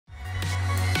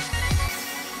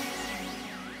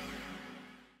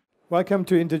Welcome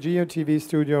to INTERGEO TV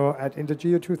studio at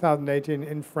INTERGEO 2018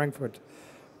 in Frankfurt.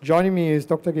 Joining me is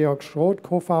Dr. Georg Schroth,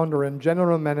 co-founder and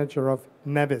general manager of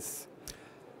NavVis.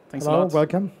 Thanks Hello, a lot.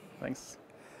 welcome. Thanks.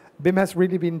 BIM has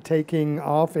really been taking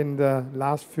off in the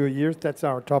last few years. That's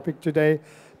our topic today.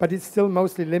 But it's still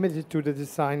mostly limited to the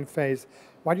design phase.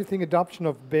 Why do you think adoption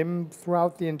of BIM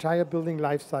throughout the entire building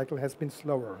life cycle has been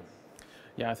slower?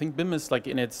 Yeah, I think BIM is like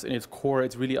in its core,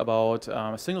 it's really about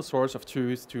a single source of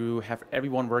truth to have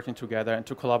everyone working together and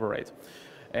to collaborate.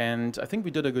 And I think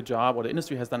we did a good job, or the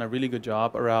industry has done a really good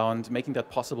job around making that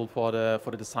possible for the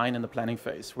design and the planning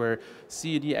phase, where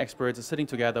CAD experts are sitting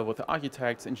together with the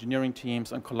architects, engineering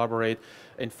teams, and collaborate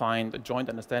and find a joint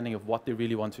understanding of what they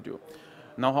really want to do.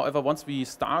 Now, however, once we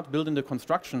start building the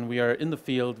construction, we are in the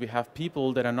field, we have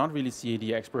people that are not really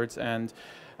CAD experts, and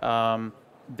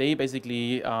they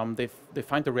basically they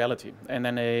find the reality, and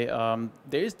then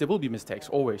there will be mistakes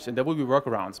always, and there will be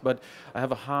workarounds. But I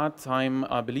have a hard time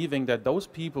believing that those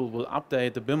people will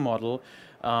update the BIM model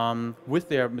with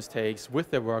their mistakes,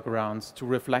 with their workarounds, to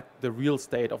reflect the real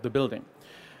state of the building.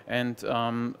 And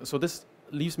so this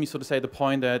leaves me, so to say, the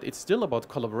point that it's still about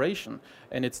collaboration,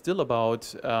 and it's still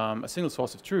about a single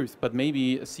source of truth, but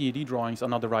maybe CAD drawings are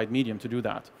not the right medium to do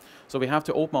that. So we have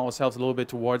to open ourselves a little bit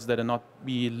towards that and not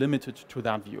be limited to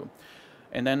that view.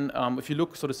 And then if you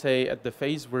look, so to say, at the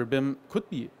phase where BIM could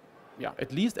be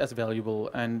at least as valuable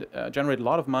and generate a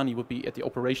lot of money, would be at the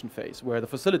operation phase, where the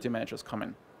facility managers come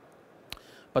in.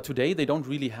 But today they don't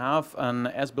really have an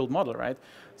as-built model, right?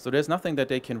 So there's nothing that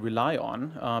they can rely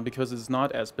on because it's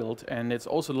not as-built, and it's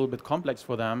also a little bit complex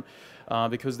for them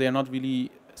because they're not really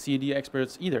CAD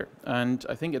experts either. And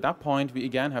I think at that point we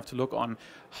again have to look on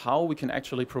how we can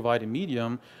actually provide a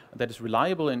medium that is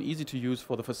reliable and easy to use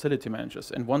for the facility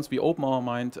managers. And once we open our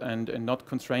mind and not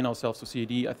constrain ourselves to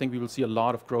CAD, I think we will see a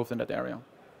lot of growth in that area.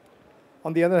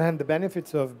 On the other hand, the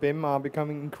benefits of BIM are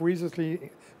becoming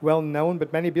increasingly well known,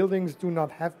 but many buildings do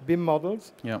not have BIM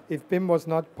models if BIM was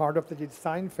not part of the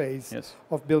design phase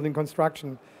of building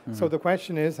construction. So the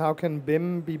question is, how can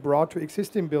BIM be brought to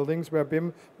existing buildings where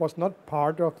BIM was not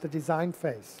part of the design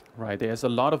phase? Right, there's a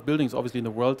lot of buildings obviously in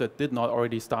the world that did not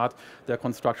already start their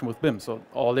construction with BIM, so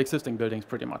all the existing buildings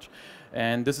pretty much.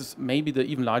 And this is maybe the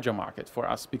even larger market for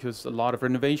us because a lot of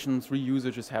renovations,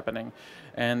 reusage is happening.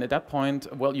 And at that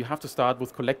point, well, you have to start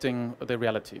with collecting the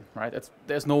reality, right?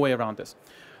 There's no way around this.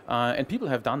 And people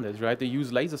have done this, right? They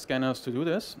use laser scanners to do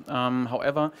this.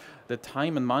 However, the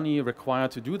time and money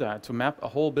required to do that, to map a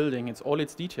whole building, it's all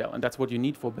its detail, and that's what you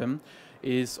need for BIM,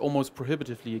 is almost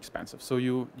prohibitively expensive. So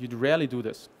you'd rarely do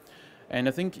this. And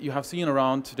I think you have seen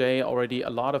around today already a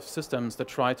lot of systems that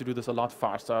try to do this a lot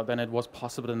faster than it was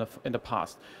possible in the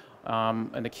past.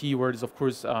 And the key word is, of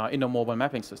course, inter-mobile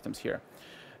mapping systems here.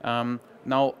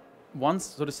 Now, once,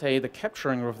 so to say, the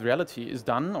capturing of the reality is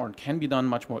done, or can be done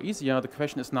much more easier, the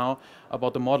question is now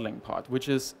about the modeling part, which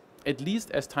is at least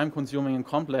as time-consuming and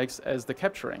complex as the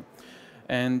capturing.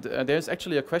 And there's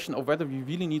actually a question of whether we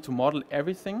really need to model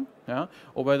everything,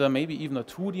 or whether maybe even a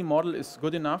 2D model is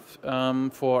good enough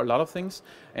for a lot of things,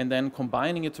 and then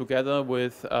combining it together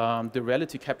with the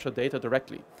reality capture data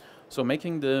directly. So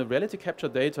making the reality capture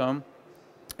data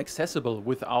accessible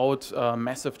without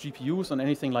massive GPUs and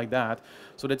anything like that,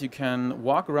 so that you can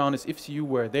walk around as if you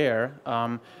were there,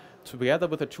 together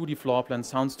with a 2D floor plan,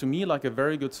 sounds to me like a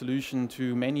very good solution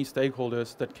to many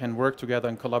stakeholders that can work together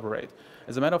and collaborate.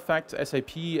 As a matter of fact,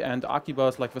 SAP and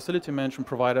Akibas, like facility management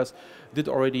providers, did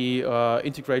already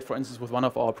integrate, for instance, with one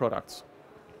of our products.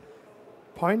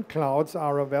 Point clouds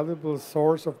are a valuable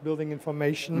source of building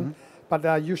information, but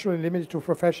are usually limited to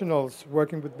professionals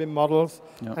working with BIM models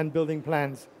and building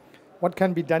plans. What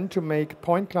can be done to make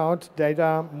point cloud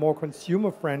data more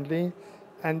consumer-friendly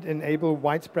and enable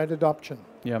widespread adoption?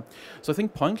 Yeah, so I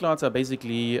think point clouds are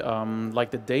basically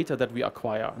like the data that we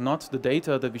acquire, not the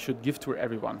data that we should give to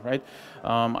everyone, right?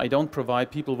 I don't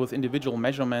provide people with individual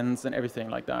measurements and everything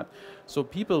like that. So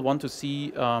people want to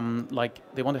see, like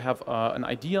they want to have an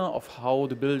idea of how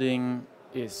the building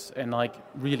is and like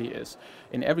really is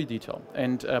in every detail,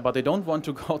 and but they don't want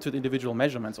to go to the individual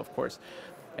measurements, of course.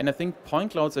 And I think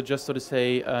point clouds are just, so to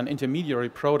say, an intermediary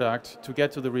product to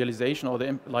get to the realization or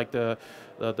the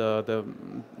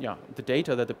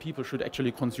data that the people should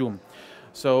actually consume.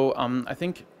 So I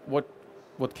think what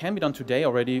can be done today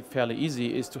already fairly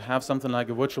easy is to have something like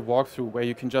a virtual walkthrough where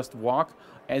you can just walk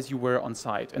as you were on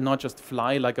site and not just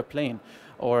fly like a plane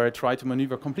or try to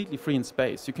maneuver completely free in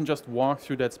space. You can just walk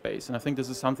through that space, and I think this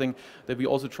is something that we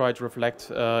also try to reflect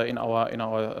in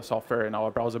our software, in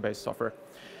our browser-based software.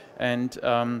 And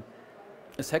the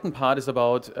second part is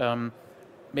about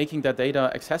making that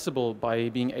data accessible by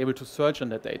being able to search on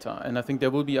that data. And I think there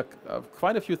will be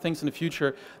quite a few things in the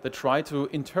future that try to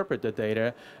interpret the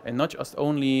data and not just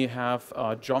only have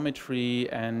geometry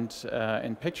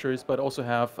and pictures, but also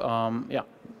have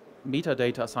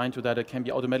metadata assigned to that can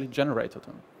be automatically generated.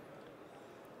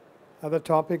 Other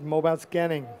topic, mobile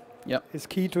scanning. Is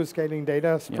key to scaling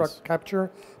data capture,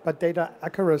 but data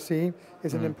accuracy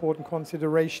is an important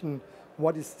consideration.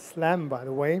 What is SLAM, by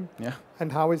the way,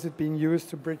 and how is it being used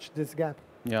to bridge this gap?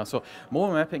 Yeah, so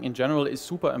mobile mapping in general is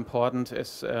super important,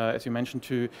 as you mentioned,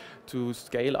 to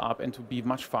scale up and to be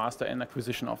much faster in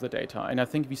acquisition of the data. And I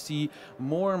think we see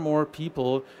more and more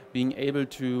people being able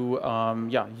to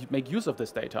make use of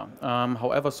this data.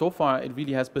 However, so far it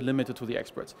really has been limited to the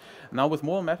experts. Now with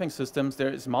mobile mapping systems, there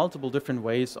is multiple different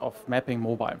ways of mapping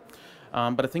mobile.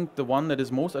 But I think the one that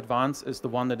is most advanced is the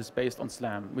one that is based on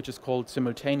SLAM, which is called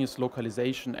simultaneous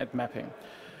localization and mapping.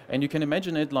 And you can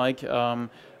imagine it like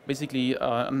basically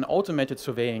an automated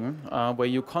surveying where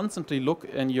you constantly look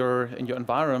in your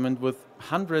environment with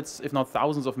hundreds, if not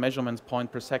thousands of measurements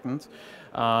point per second,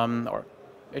 or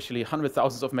actually hundred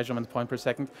thousands of measurements point per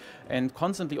second, and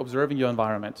constantly observing your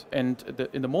environment. And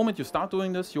in the moment you start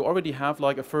doing this, you already have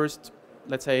like a first,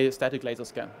 let's say, static laser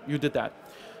scan. You did that.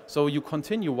 So you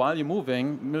continue while you're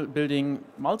moving, building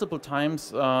multiple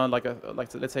times,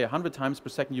 let's say 100 times per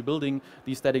second, you're building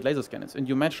these static laser scanners, and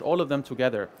you match all of them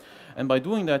together. And by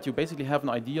doing that, you basically have an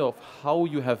idea of how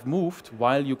you have moved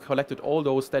while you collected all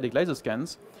those static laser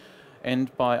scans.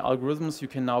 And by algorithms, you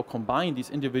can now combine these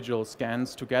individual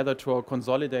scans together to a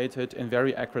consolidated and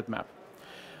very accurate map.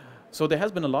 So there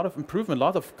has been a lot of improvement. A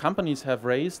lot of companies have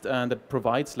raised that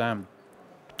provide SLAM.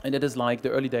 And it is like the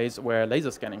early days where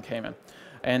laser scanning came in.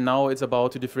 And now it's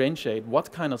about to differentiate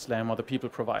what kind of SLAM are the people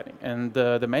providing. And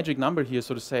the magic number here,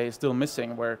 so to say, is still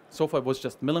missing, where so far it was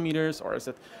just millimeters, or is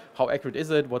it, how accurate is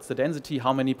it, what's the density,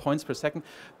 how many points per second?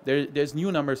 There's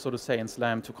new numbers, so to say, in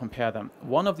SLAM to compare them.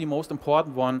 One of the most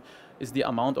important one is the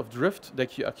amount of drift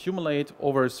that you accumulate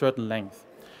over a certain length.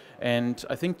 And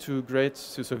I think to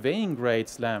surveying grade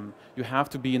SLAM, you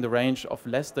have to be in the range of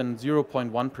less than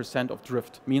 0.1% of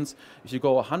drift. Means if you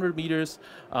go 100 meters,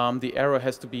 the error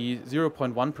has to be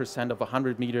 0.1% of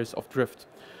 100 meters of drift.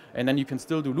 And then you can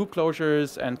still do loop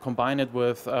closures and combine it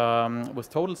with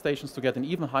total stations to get an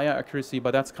even higher accuracy,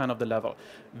 but that's kind of the level.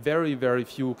 Very, very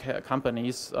few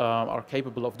companies are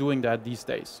capable of doing that these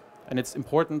days. And it's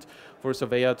important for a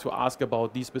surveyor to ask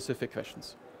about these specific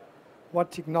questions. What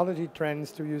technology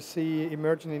trends do you see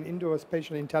emerging in indoor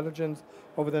spatial intelligence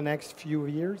over the next few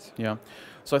years? Yeah,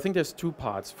 so I think there's two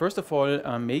parts. First of all,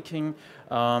 making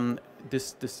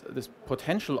this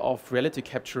potential of reality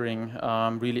capturing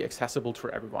really accessible to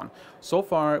everyone. So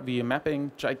far, we are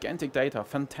mapping gigantic data,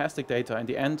 fantastic data. In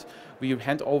the end, we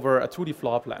hand over a 2D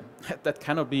floor plan. That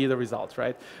cannot be the result,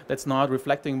 right? That's not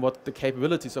reflecting what the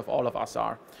capabilities of all of us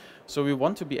are. So we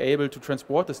want to be able to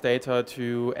transport this data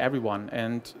to everyone.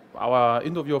 And our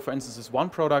Indoor Viewer, for instance, is one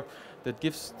product that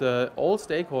gives all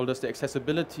stakeholders the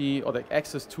accessibility or the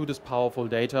access to this powerful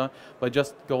data by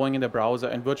just going in the browser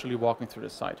and virtually walking through the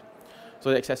site. So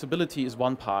the accessibility is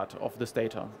one part of this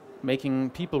data,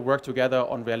 making people work together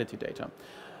on reality data.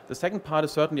 The second part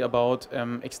is certainly about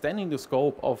extending the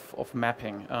scope of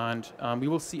mapping, and we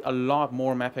will see a lot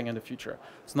more mapping in the future.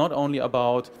 It's not only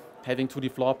about having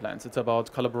 2D floor plans, it's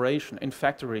about collaboration in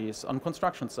factories, on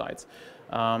construction sites.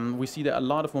 We see there a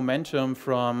lot of momentum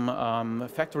from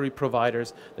factory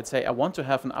providers that say, I want to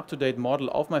have an up-to-date model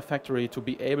of my factory to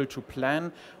be able to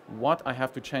plan what I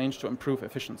have to change to improve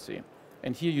efficiency.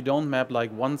 And here you don't map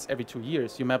like once every 2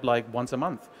 years, you map like once a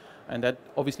month. And that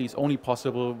obviously is only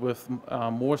possible with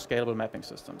more scalable mapping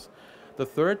systems. The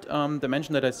third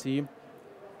dimension that I see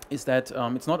is that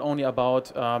it's not only about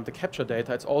the capture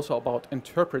data, it's also about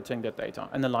interpreting that data,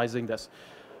 analyzing this.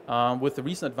 With the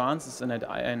recent advances in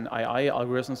AI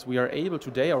algorithms, we are able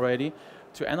today already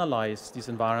to analyze these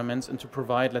environments and to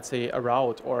provide, let's say, a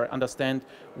route or understand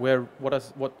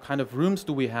what kind of rooms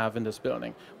do we have in this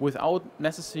building without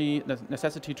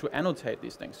necessity to annotate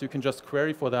these things. You can just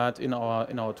query for that in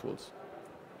our tools.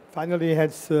 Finally,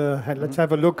 let's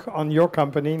have a look on your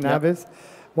company, NavVis. Yep.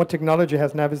 What technology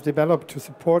has NavVis developed to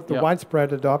support the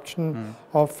widespread adoption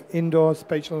of indoor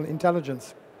spatial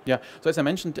intelligence? Yeah, so as I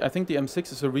mentioned, I think the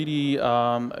M6 is a really,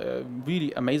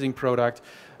 really amazing product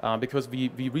because we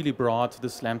really brought the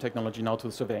SLAM technology now to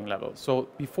the surveying level. So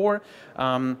before,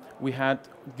 we had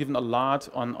given a lot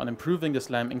on improving the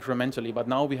SLAM incrementally, but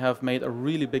now we have made a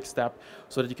really big step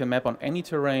so that you can map on any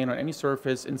terrain or any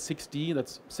surface in 6D,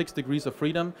 that's 6 degrees of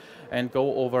freedom, and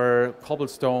go over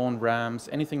cobblestone, ramps,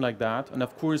 anything like that. And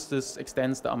of course, this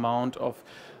extends the amount of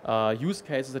use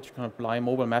cases that you can apply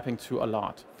mobile mapping to a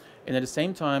lot. And at the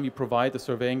same time, you provide the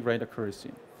surveying grade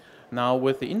accuracy. Now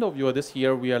with the indoor viewer this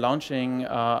year, we are launching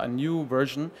a new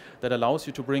version that allows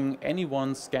you to bring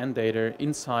anyone's scan data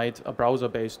inside a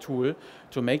browser-based tool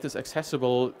to make this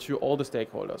accessible to all the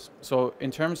stakeholders. So in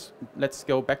terms, let's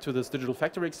go back to this digital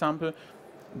factory example.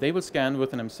 They will scan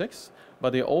with an M6,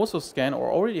 but they also scan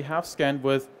or already have scanned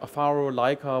with a Faro,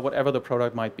 Leica, whatever the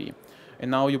product might be. And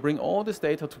now you bring all this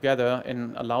data together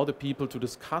and allow the people to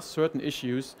discuss certain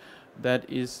issues that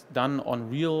is done on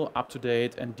real,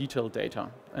 up-to-date and detailed data.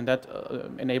 And that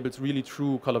enables really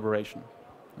true collaboration.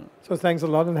 So thanks a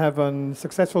lot and have a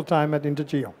successful time at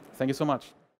INTERGEO. Thank you so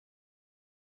much.